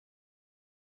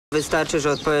Wystarczy,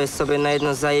 że odpowiesz sobie na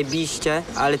jedno zajebiście,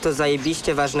 ale to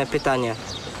zajebiście ważne pytanie.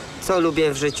 Co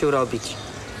lubię w życiu robić?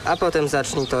 A potem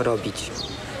zacznij to robić.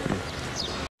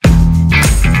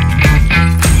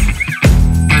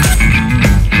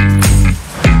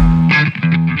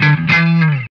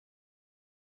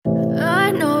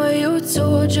 I know you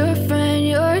told your friend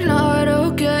you're not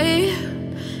okay,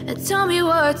 and tell me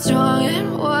what's wrong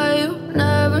and why you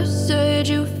never said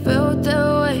you felt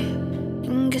that way.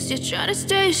 And guess you're trying to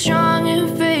stay strong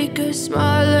and fake a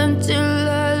smile until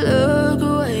I look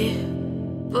away.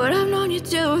 But I've known you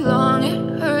too long,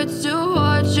 it hurts to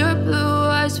watch your blue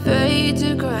eyes fade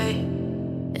to gray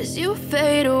as you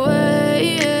fade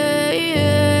away,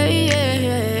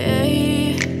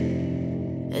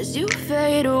 as you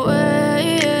fade away.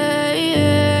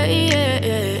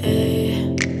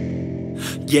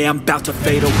 Yeah, I'm about to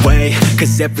fade away,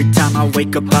 cause every time I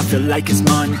wake up I feel like it's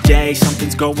Monday.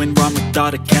 Something's going wrong with all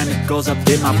the chemicals up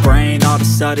in my brain. All of a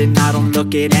sudden I don't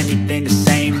look at anything the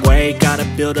same way. Got a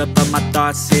build-up of my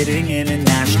thoughts sitting in an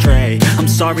ashtray. I'm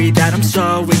sorry that I'm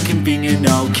so inconvenient,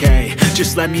 okay.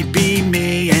 Just let me be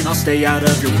me and I'll stay out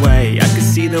of your way. I can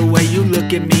see the way you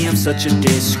look at me, I'm such a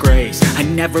disgrace. I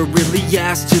never really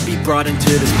asked to be brought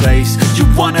into this place. You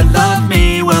wanna love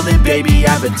me? Well then baby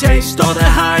have a taste. All the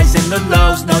highs and the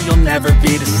lows, no, you'll never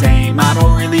be the same. I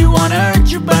don't really wanna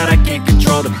hurt you, but I can't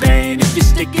control the pain. If you're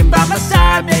sticking by my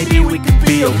side, maybe we could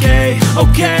be okay.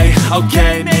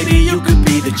 Okay, maybe you could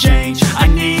be the change I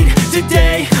need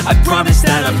today. I promise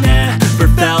that I've never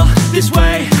felt this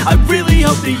way. I really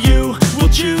hope that you will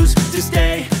choose to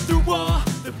stay through all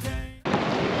the pain.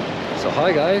 So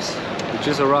hi guys, we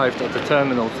just arrived at the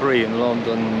Terminal 3 in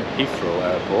London Heathrow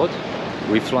Airport.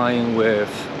 We're flying with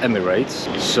Emirates,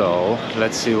 so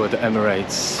let's see what the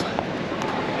Emirates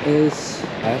is.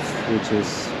 F, which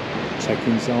is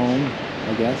check-in zone,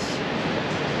 I guess.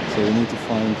 So we need to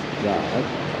find that,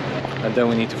 and then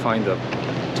we need to find the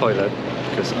toilet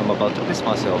because I'm about to piss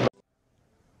myself.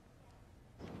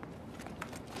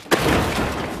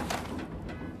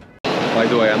 By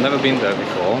the way, I've never been there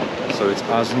before, so it's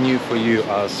as new for you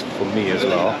as for me as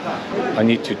well. I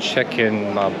need to check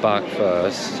in my bag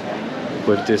first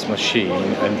with this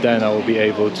machine, and then I will be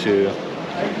able to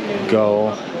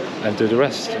go and do the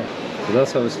rest. So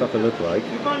that's how the stuff will look like.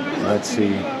 Let's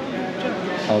see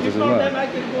how does it work.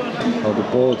 How the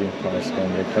boarding pass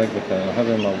can look like. Okay, I have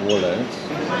it in my wallet.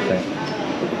 Okay,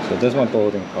 so there's my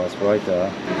boarding pass right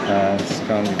there, and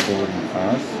scan the boarding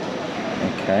pass.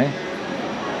 Okay,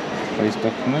 place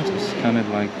document. Scan it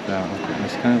like that. Okay,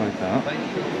 scan it like that.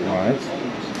 Right.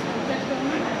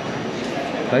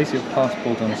 Place your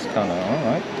passport on the scanner,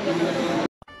 alright.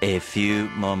 A few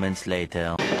moments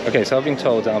later. Okay, so I've been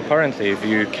told that apparently if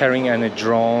you're carrying any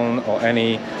drone or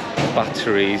any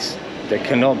batteries that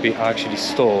cannot be actually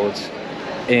stored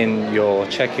in your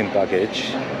check-in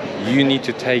baggage, you need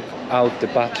to take out the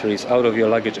batteries out of your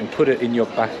luggage and put it in your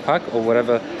backpack or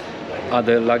whatever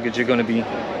other luggage you're going to be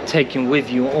taking with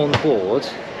you on board.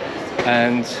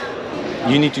 And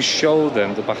you need to show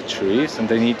them the batteries, and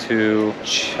they need to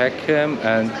check them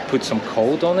and put some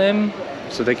code on them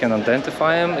so they can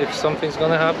identify them if something's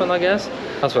gonna happen, I guess.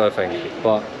 That's what I think,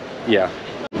 but yeah.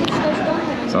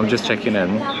 So I'm just checking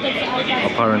in.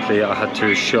 Apparently I had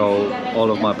to show all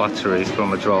of my batteries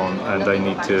from a drone, and they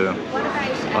need to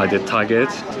either tag it,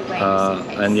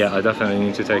 and yeah, I definitely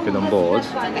need to take it on board.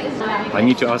 I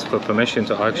need to ask for permission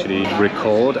to actually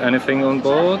record anything on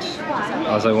board,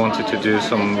 as I wanted to do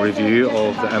some review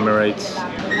of the Emirates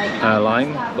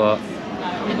airline, but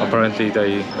apparently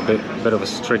they a bit of a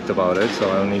strict about it, so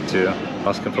I'll need to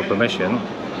ask them for permission.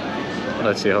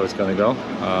 Let's see how it's gonna go.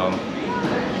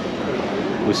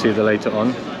 We'll see that later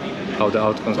on how the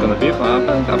outcome's gonna be.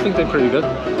 I think they're pretty good.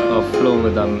 I've flown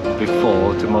with them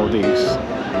before to Maldives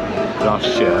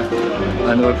last year,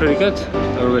 and they were pretty good.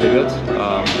 They were really good.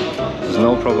 There's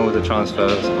no problem with the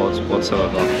transfers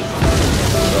whatsoever.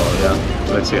 So yeah,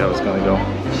 let's see how it's gonna go.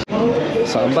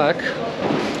 So I'm back.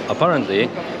 Apparently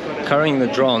carrying the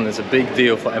drone is a big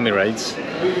deal for Emirates.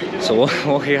 So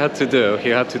what he had to do, he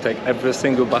had to take every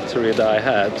single battery that I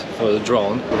had for the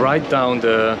drone, write down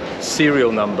the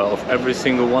serial number of every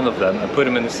single one of them and put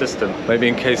them in the system, maybe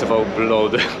in case if I would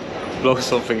blow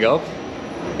something up.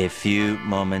 A few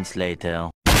moments later.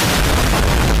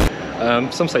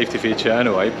 Some safety feature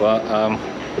anyway, but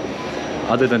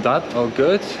other than that, all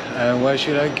good. And where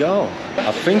should I go?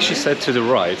 I think she said to the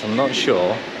right, I'm not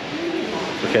sure.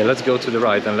 Okay, let's go to the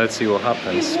right and let's see what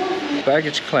happens.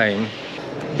 Baggage claim,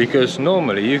 because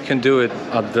normally you can do it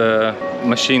at the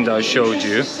machine that I showed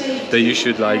you, that you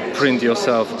should like print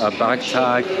yourself a bag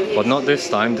tag, but not this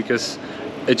time, because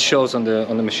it shows on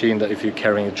the machine that if you're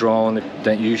carrying a drone,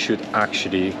 then you should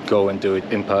actually go and do it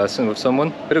in person with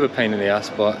someone. Bit of a pain in the ass,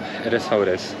 but it is how it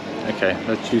is. Okay,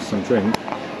 let's choose some drink.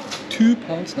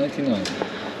 £2.99.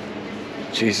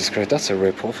 Jesus Christ, that's a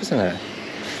rip-off, isn't it?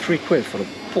 £3 for a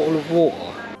bottle of water.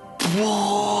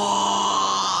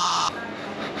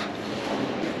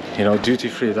 You know,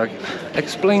 duty-free, like,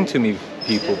 explain to me,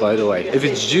 people, by the way, if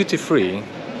it's duty-free,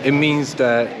 it means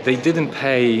that they didn't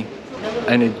pay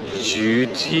any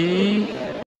duty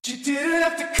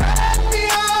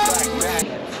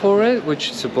for it,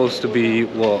 which is supposed to be,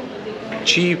 what,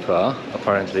 cheaper,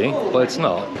 apparently, but it's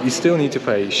not. You still need to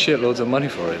pay shitloads of money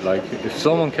for it. Like, if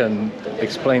someone can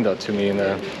explain that to me in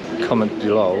a comment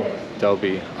below, that would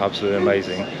be absolutely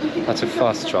amazing. That's a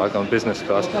fast track on business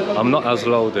class. I'm not as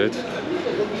loaded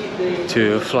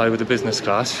to fly with the business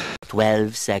class.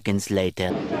 12 seconds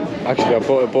later. Actually, I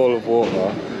bought a bowl of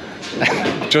water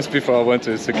just before I went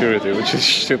to security, which is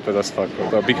stupid as fuck.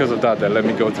 But because of that, they let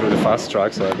me go through the fast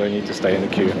track, so I don't need to stay in the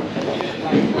queue.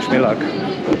 Wish me luck.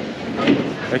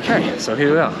 Okay, so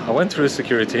here we are. I went through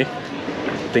security.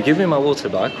 They give me my water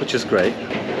back, which is great.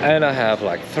 And I have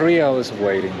like 3 hours of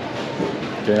waiting,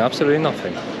 doing absolutely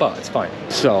nothing, but it's fine.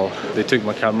 So they took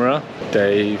my camera.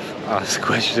 They've asked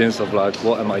questions of like,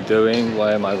 what am I doing?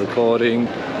 Why am I recording?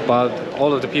 But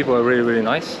all of the people are really, really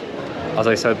nice. As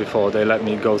I said before, they let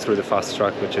me go through the fast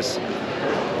track, which is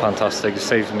fantastic. It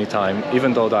saves me time,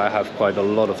 even though I have quite a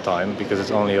lot of time because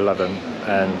it's only 11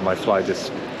 and my flight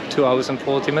is 2 hours and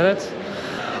 40 minutes.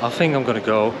 I think I'm gonna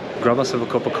go grab myself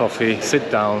a cup of coffee,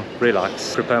 sit down,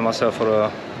 relax, prepare myself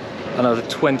for another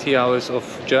 20 hours of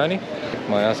journey.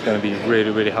 My ass gonna be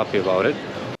really, really happy about it.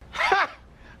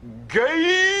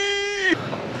 Gay!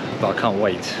 But I can't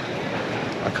wait.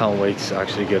 I can't wait to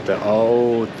actually get there.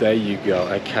 Oh, there you go.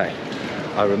 Okay.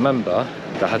 I remember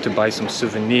that I had to buy some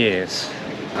souvenirs.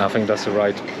 I think that's the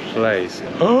right place.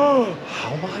 Oh,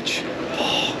 how much?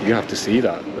 Oh, you have to see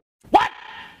that. What?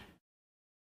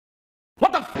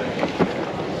 What the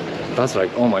f? That's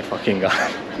like, oh my fucking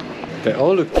god. They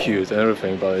all look cute and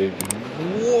everything, but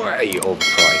way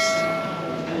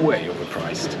overpriced. Way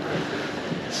overpriced.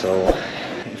 So,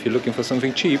 if you're looking for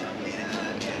something cheap,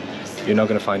 you're not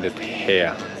gonna find it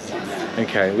here.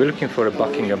 Okay, we're looking for a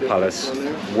Buckingham Palace,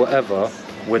 whatever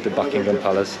with the Buckingham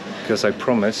Palace, because I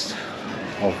promised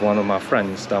of one of my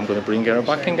friends that I'm gonna bring her a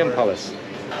Buckingham Palace.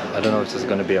 I don't know if there's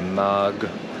gonna be a mug.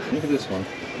 Look at this one.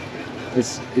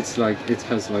 It's like, it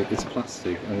has like, it's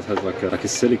plastic and it has like a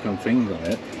silicone thing on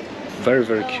it. Very,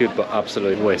 very cute, but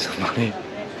absolute waste of money.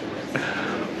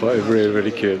 But it's really,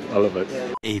 really cute. I love it.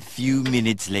 A few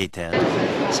minutes later.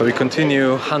 So we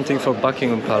continue hunting for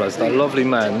Buckingham Palace. That lovely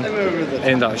man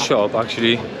in that shop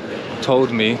actually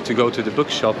told me to go to the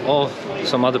bookshop or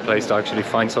some other place to actually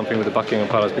find something with the Buckingham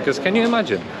Palace. Because can you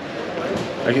imagine?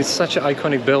 Like, it's such an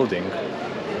iconic building,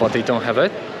 but they don't have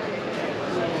it.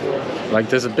 Like,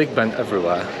 there's a Big Ben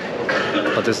everywhere,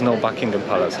 but there's no Buckingham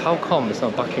Palace. How come it's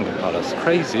not Buckingham Palace?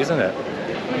 Crazy, isn't it?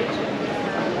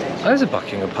 There's a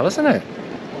Buckingham Palace, isn't it?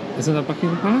 Isn't that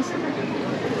Buckingham Palace?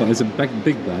 But there's a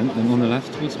Big Ben, and on the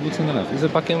left, what's on the left? Is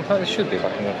it Buckingham Palace? It should be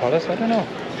Buckingham Palace, I don't know.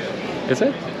 Is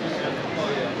it?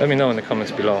 Let me know in the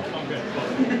comments below.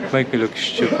 Make me look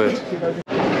stupid.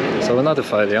 So another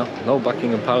failure, no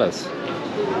Buckingham Palace.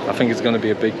 I think it's going to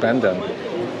be a Big Ben then.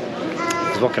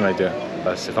 So what can I do?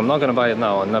 If I'm not going to buy it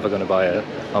now, I'm never going to buy it.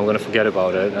 I'm going to forget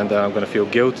about it, and then I'm going to feel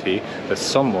guilty that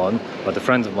someone, but a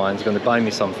friend of mine, is going to buy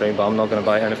me something, but I'm not going to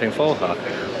buy anything for her,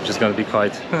 which is going to be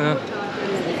quite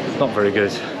not very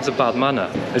good. It's a bad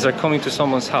manner. It's like coming to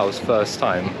someone's house first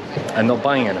time and not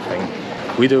buying anything.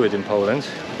 We do it in Poland.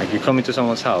 Like, you come into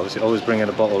someone's house, you always bring in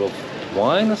a bottle of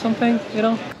wine or something, you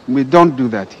know? We don't do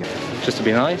that here. Just to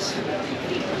be nice.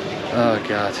 Oh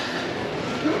god.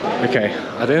 Okay,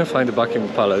 I didn't find the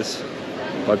Buckingham Palace,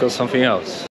 but I got something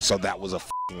else. So that was a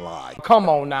f***ing lie. Come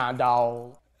on now,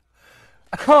 dog.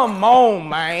 Come on,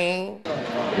 man.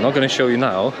 I'm not going to show you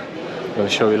now. I'm going to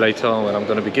show you later on when I'm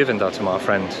going to be giving that to my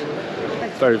friend.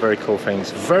 Very, very cool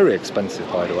things. Very expensive,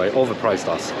 by the way. Overpriced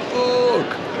us. Look.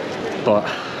 But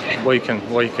what you can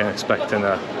expect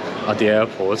at the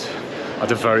airport at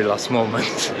the very last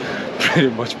moment, pretty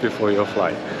much before your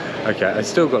flight. Okay, I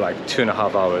still got like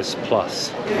 2.5 hours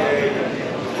plus.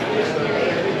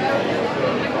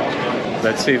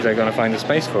 Let's see if they're gonna find a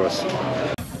space for us.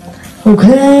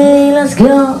 Okay, let's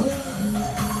go.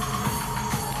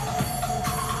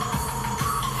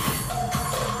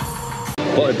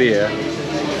 Bought a beer.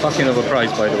 Fucking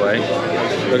overpriced, by the way.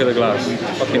 Look at the glass.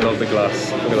 Fucking love the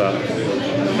glass. Look at that.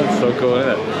 That's so cool,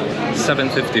 isn't it?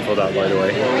 $7.50 for that, by the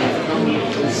way.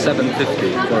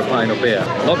 $7.50 for a pint of beer.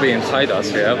 Not being tight ass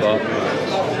here, but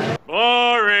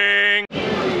Boring!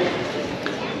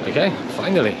 Okay,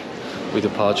 finally, we're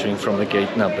departing from the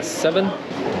gate number 7.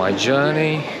 My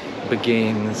journey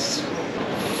begins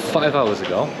 5 hours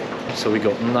ago, so we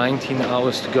got 19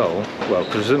 hours to go. Well,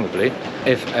 presumably,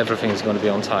 if everything is going to be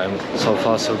on time. So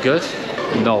far so good,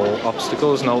 no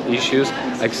obstacles, no issues,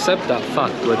 except that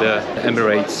fact with the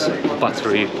Emirates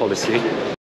battery policy.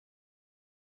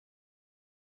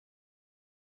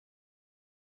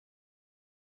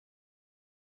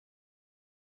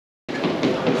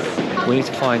 We need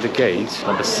to find the gate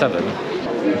number 7,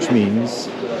 which means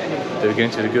they're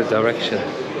going to the good direction.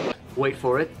 Wait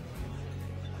for it.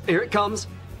 Here it comes.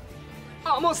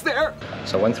 Almost there.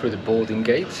 So I went through the boarding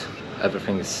gate,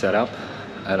 everything is set up,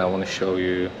 and I want to show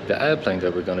you the airplane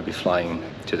that we're going to be flying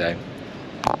today.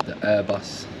 The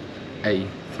Airbus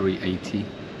A380,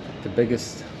 the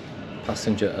biggest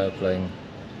passenger airplane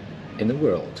in the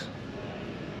world.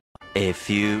 A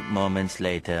few moments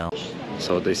later.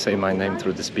 So they say my name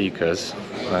through the speakers.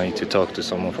 I need to talk to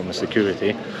someone from the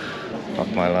security. Fuck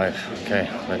my life. Okay,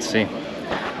 let's see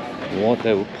what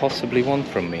they would possibly want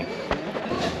from me.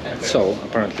 So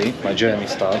apparently my journey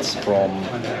starts from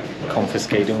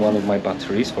confiscating one of my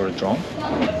batteries for a drone.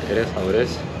 It is how it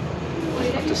is. I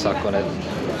have to suck on it.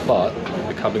 But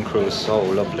the cabin crew is so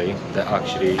lovely, they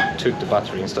actually took the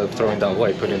battery instead of throwing that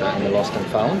away, putting that in the lost and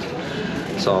found.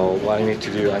 So what I need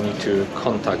to do, I need to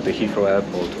contact the Heathrow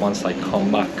airport once I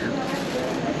come back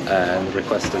and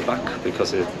request it back,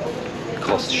 because it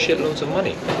costs shitloads of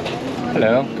money.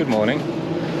 Hello, good morning.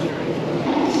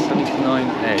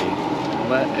 79A.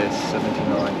 Where is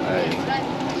 79A?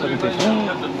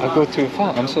 79. I go too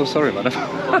far. I'm so sorry, madam.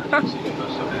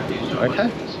 Okay,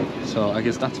 so I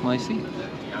guess that's my seat.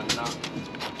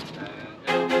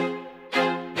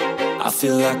 I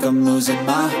feel like I'm losing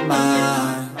my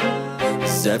mind.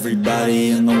 Is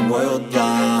everybody in the world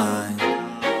blind?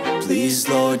 Please,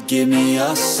 Lord, give me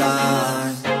a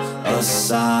sign, a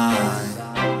sign.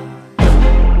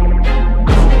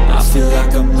 I feel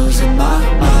like I'm losing my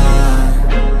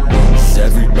mind. Is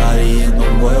everybody in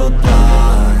the world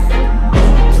blind?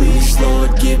 Please,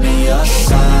 Lord, give me a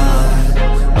sign,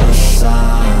 a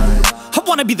sign. I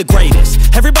wanna be the greatest.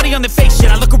 Everybody on the fake shit.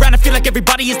 I look around and feel like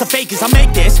everybody is the fakest. I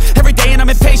make this every day and I'm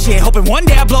impatient, hoping one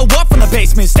day I blow up from the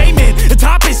basement. Statement, the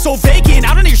top is so vacant.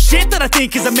 I don't hear shit that I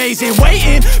think is amazing.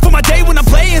 Waiting for my day when I'm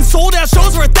playing sold out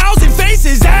shows for 1,000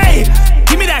 faces. Hey,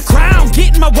 give me that crown,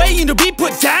 get in my way and to be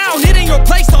put down. It ain't your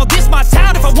place, all this my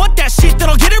town. If I want that shit, then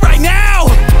I'll get it right now.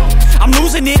 I'm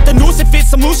losing it, the noose it fits,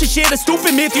 some loose shit, a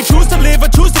stupid myth. You choose to live or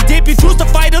choose to dip, you choose to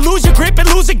fight or lose your grip and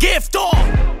lose a gift.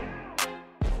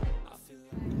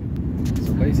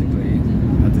 Basically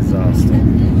a disaster.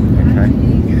 Okay,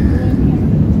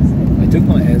 I took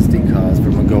my SD cards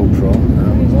from a GoPro and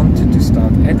I wanted to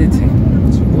start editing.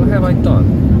 So what have I done?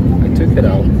 I took it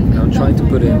out and I'm trying to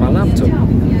put it in my laptop.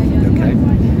 Okay,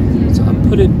 so I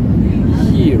put it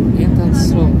here in that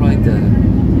slot right there,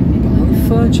 but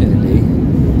unfortunately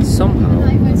somehow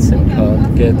the SIM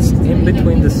card gets in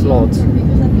between the slot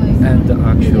and the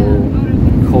actual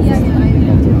cover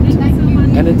of the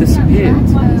laptop, and it disappeared.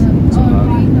 So I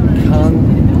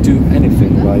can't do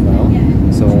anything right now,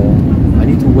 so I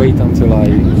need to wait until I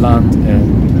land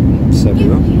in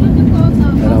Cebu,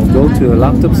 and I'll go to a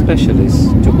laptop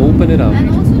specialist to open it up,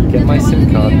 get my SIM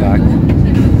card back.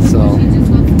 So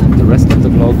the rest of the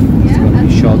vlog is going to be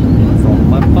shot from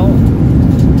my phone.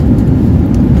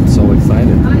 I'm so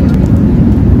excited.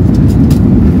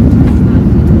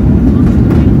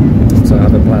 So I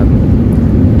have a plan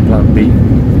B.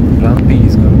 Plan B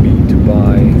is going to be to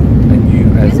buy a new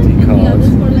SD card,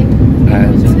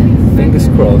 and fingers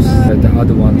crossed that the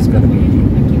other one is going to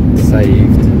be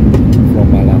saved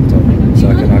from my laptop, so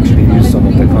I can actually use some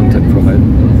of the content from it.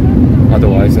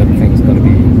 Otherwise everything's going to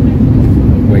be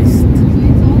waste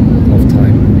of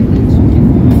time.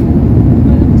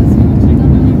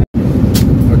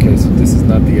 Okay, so this is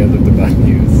not the end of the bad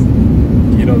news.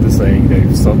 You know the saying that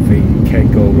if something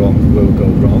can go wrong, will go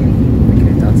wrong.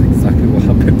 Okay, that's exactly what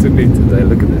happened to me today.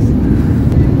 Look at this.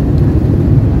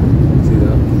 See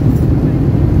that?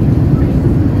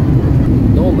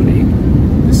 Normally,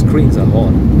 the screens are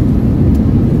on.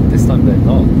 This time they're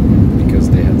not, because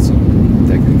they had some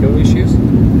technical issues,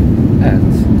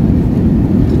 and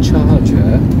the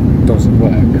charger doesn't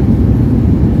work.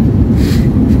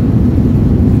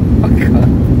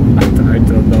 I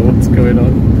don't know what's going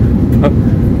on, but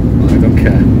I don't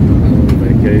care. I'm on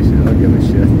vacation, I don't give a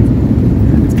shit.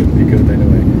 It's gonna be good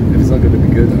anyway. If it's not gonna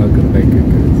be good, I'm gonna make it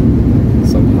good.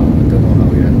 Somehow, I don't know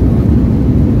how yet.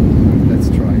 Let's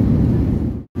try.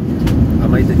 I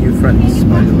made the new friends,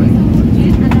 by the way.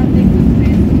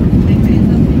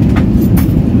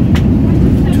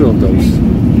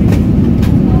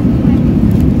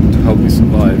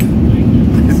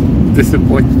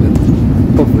 disappointment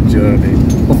of the journey.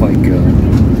 Oh my god.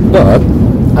 But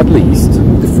at least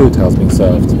the food has been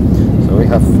served. So we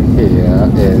have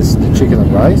here is the chicken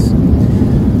and rice.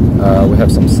 We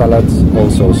have some salads,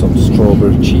 also some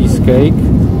strawberry cheesecake,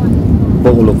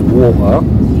 bowl of water,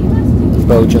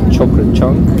 Belgian chocolate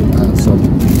chunk, and some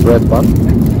bread bun,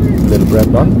 little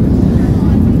bread bun.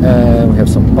 And we have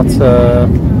some butter,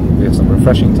 we have some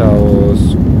refreshing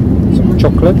towels, some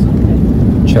chocolate,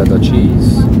 cheddar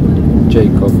cheese,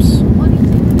 Jacob's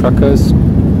crackers.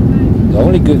 The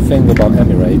only good thing about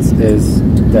Emirates is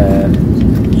that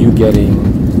you're getting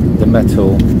the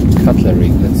metal cutlery.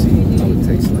 Let's see how it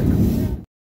tastes like.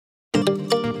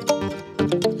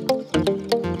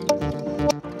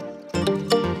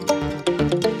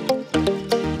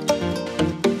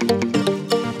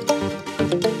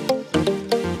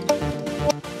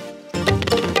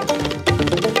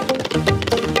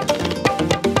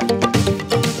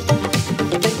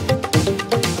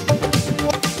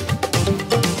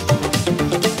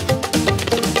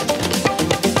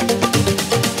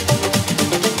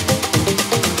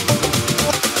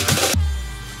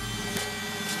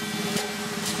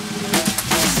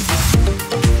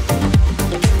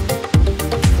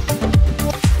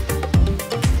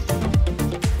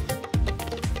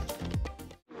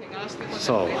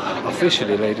 So,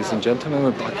 officially, ladies and gentlemen,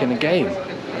 we're back in the game.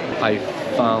 I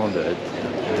founded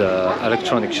the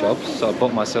electronic shop, so I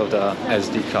bought myself the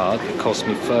SD card. It cost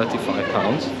me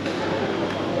 £35,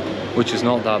 which is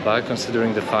not that bad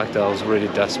considering the fact that I was really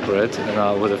desperate and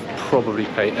I would have probably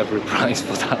paid every price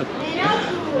for that.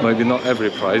 Maybe not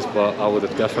every price, but I would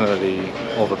have definitely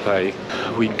overpaid.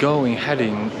 We're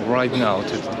heading right now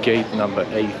to gate number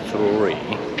A3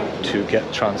 to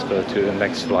get transferred to the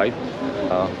next flight.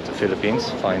 To Philippines,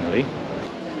 finally.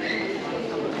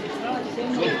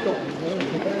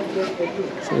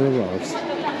 So it arrives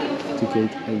to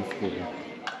gate A4.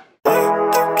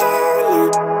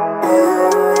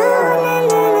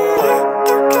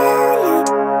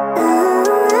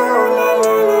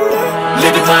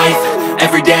 Living life,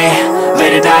 every day,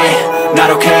 late at night, not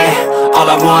okay. All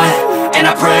I want, and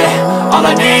I pray, all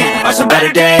I need are some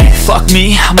better days. Fuck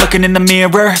me, I'm looking in the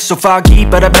mirror, so foggy,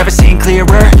 but I've never seen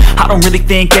clearer. I don't really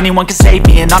think anyone can save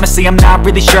me, and honestly I'm not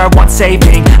really sure I want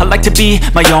saving. I like to be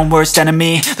my own worst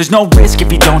enemy. There's no risk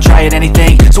if you don't try at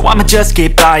anything, so I'ma just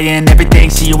keep buying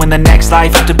everything. See you in the next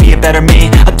life, have to be a better me.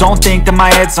 I don't think that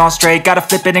my head's on straight, gotta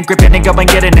flip it and grip it and go and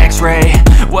get an x-ray.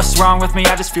 What's wrong with me?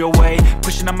 I just feel weight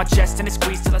pushing on my chest and it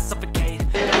squeezes till I suffocate.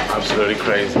 Absolutely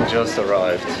crazy. Just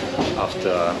arrived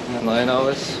after 9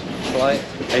 hours flight,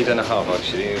 8.5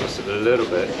 actually. It was a little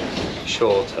bit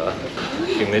shorter.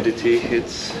 Humidity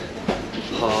hits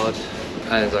hard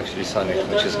and it's actually sunny,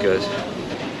 which is good.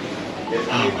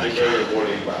 Oh my god,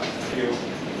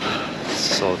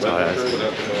 so tired.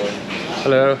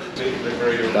 Hello.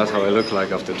 That's how I look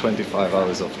like after 25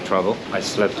 hours of travel. I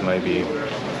slept maybe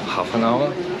half an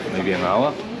hour, maybe an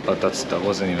hour. But that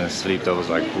wasn't even sleep, that was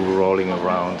like rolling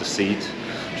around the seat,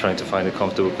 trying to find a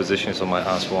comfortable position so my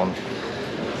ass won't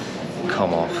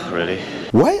come off, really.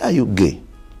 Why are you gay?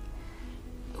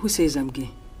 Who says I'm gay?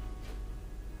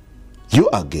 You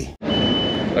are gay.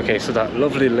 Okay, so that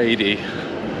lovely lady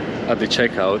at the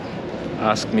checkout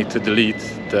asked me to delete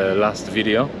the last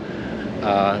video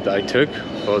that I took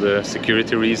for the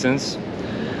security reasons.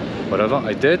 Whatever,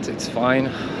 I did, it's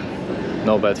fine,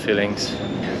 no bad feelings.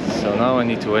 So now I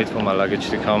need to wait for my luggage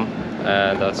to come,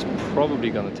 and that's probably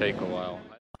gonna take a while.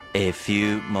 A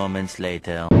few moments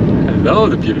later. Hello,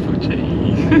 the beautiful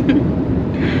Jane.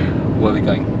 Where are we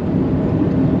going?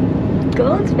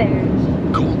 Goldberry.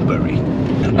 Goldberry.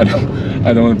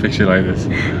 I don't want a picture like this.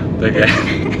 Okay.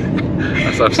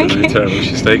 That's absolutely terrible.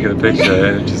 She's taking a picture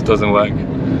and it just doesn't work.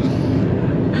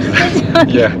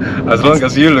 Yeah, as long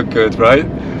as you look good, right?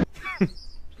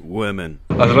 Women.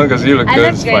 As long as you look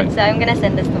good, it's fine. So I'm gonna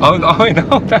send this to Oh, I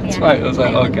know, that's fine. I was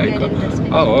like, okay, cool.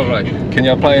 Oh, alright. Can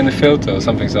you apply any filter or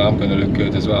something so I'm gonna look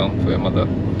good as well for your mother?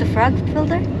 The frog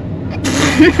filter?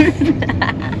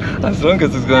 As long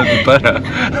as it's gonna be better.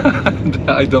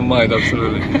 I don't mind,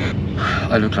 absolutely.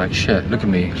 I look like shit. Look at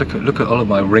me. Look at all of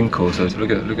my wrinkles.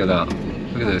 Look at that. Look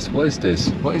at this. What is this?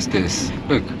 What is this?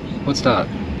 Look. What's that?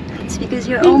 It's because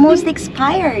you're almost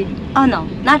expired. Oh no,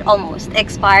 not almost.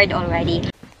 Expired already.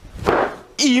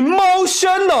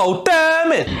 Emotional,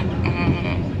 damn it!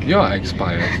 You're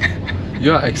expired.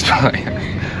 You're expired.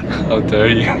 How dare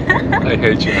you? I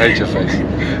hate you. I hate your face.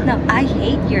 No, I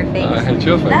hate your face. I hate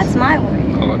your face. That's my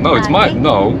word. Oh, no, it's mine.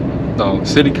 No.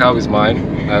 Silly cow is mine.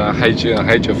 And I hate you. I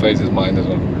hate your face is mine as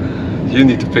well. You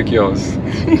need to pick yours.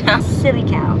 No, silly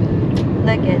cow.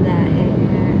 Look at that hair.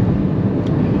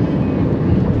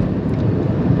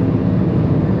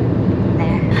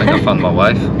 found my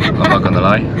wife, I'm not gonna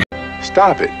lie.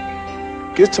 Stop it.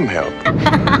 Get some help.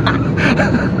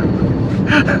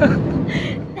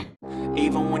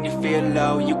 Even when you feel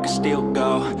low, you can still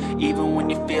go. Even when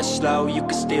you feel slow, you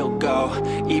can still go.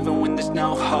 Even when there's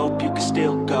no hope, you can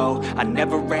still go. I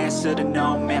never answer to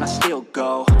no, man, I still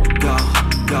go. Go,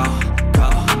 go, go,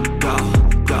 go,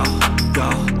 go, go, go,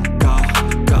 go,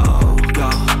 go,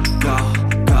 go,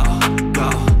 go, go,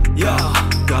 yo,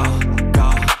 go, go,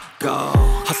 go.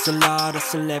 Hustle hard,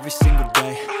 hustle every single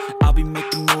day. I'll be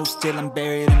making moves till I'm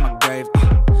buried in my grave.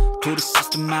 To the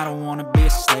system, I don't wanna be a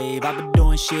slave. I've been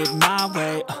doing shit my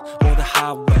way, or the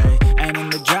highway. And in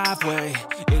the driveway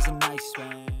is a nice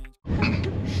range.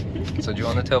 So do you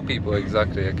want to tell people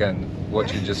exactly again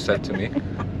what you just said to me?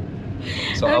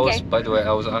 So Okay. I was, by the way,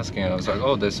 I was asking, I was like,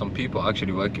 oh, there's some people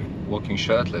actually walking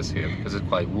shirtless here because it's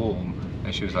quite warm.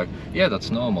 And she was like, yeah, that's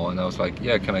normal. And I was like,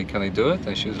 yeah, can I do it?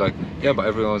 And she was like, yeah, but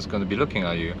everyone's going to be looking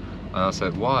at you. And I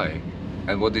said, why?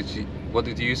 And what did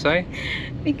you say?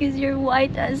 Because you're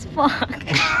white as fuck.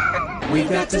 We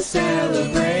got to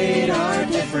celebrate our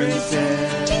differences.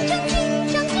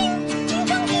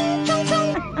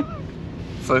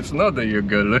 So it's not that you're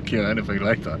good looking or anything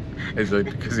like that. It's like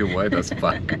because you're white as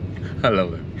fuck. I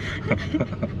love it.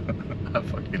 I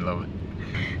fucking love it.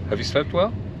 Have you slept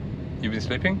well? You've been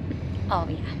sleeping? Oh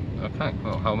yeah. Okay.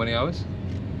 Well, how many hours?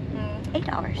 8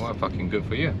 hours. Well, fucking good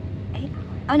for you. 8 hours?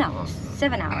 Oh no,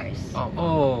 7 hours.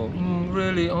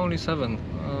 Really? Only 7?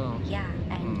 Oh. Yeah,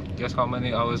 and Guess how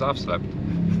many hours I've slept?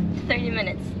 30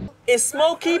 minutes. Is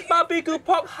Smokey Papi Good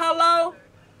Pop hello?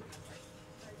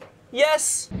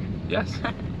 Yes. Yes.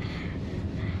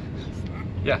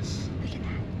 Yes.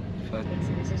 So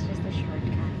this is just a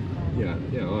shortcut.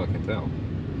 Yeah, well, I can tell.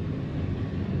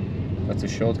 That's a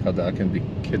shortcut that I can be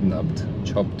kidnapped,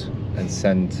 chopped, and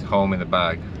sent home in a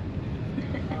bag.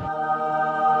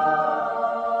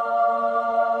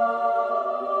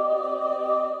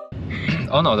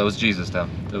 Oh no, that was Jesus there.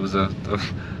 There was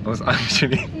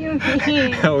actually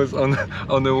I was on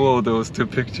the wall. There was 2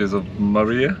 pictures of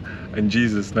Maria and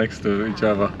Jesus next to each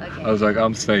other. Okay. I was like,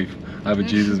 I'm safe. I have a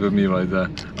Jesus with me right there.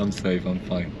 I'm safe. I'm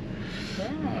fine.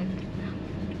 Good.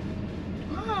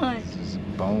 Oh, This is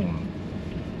bone.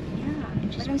 yeah.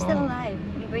 Just But I'm still bone. alive.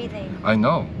 I'm breathing. I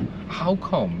know. How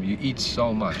come you eat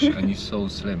so much and you're so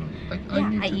slim? Like Yeah, I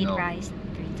need I to eat know. rice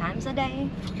 3 times a day.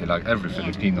 Okay, like every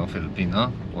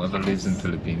Filipina, whoever lives in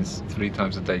Philippines, 3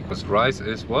 times a day, because rice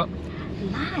is what?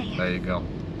 Life. There you go.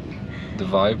 The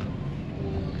vibe.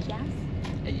 Yes.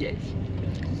 Yes.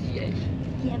 Yes.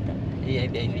 Yeah, but Yeah,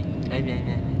 baby.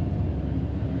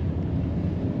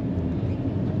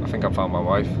 I think I found my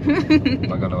wife. I'm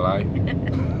not gonna lie.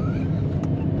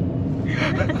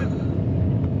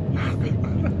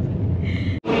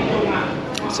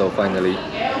 So finally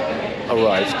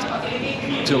arrived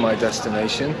to my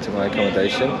destination, to my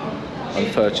accommodation.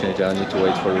 Unfortunately, I need to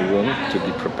wait for a room to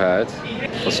be prepared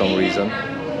for some reason.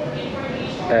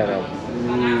 And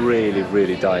I'm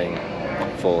really dying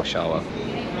for a shower.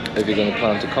 If you're gonna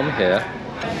plan to come here,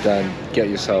 then get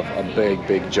yourself a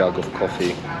big jug of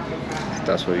coffee.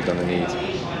 That's what you're gonna need.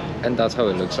 And that's how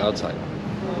it looks outside.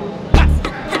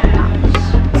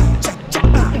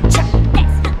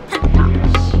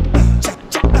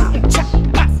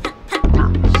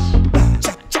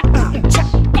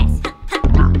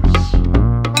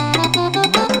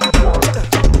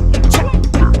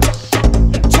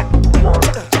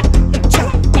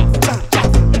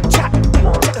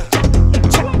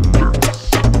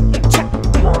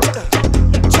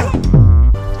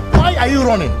 Why are you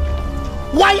running?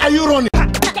 Why are you running?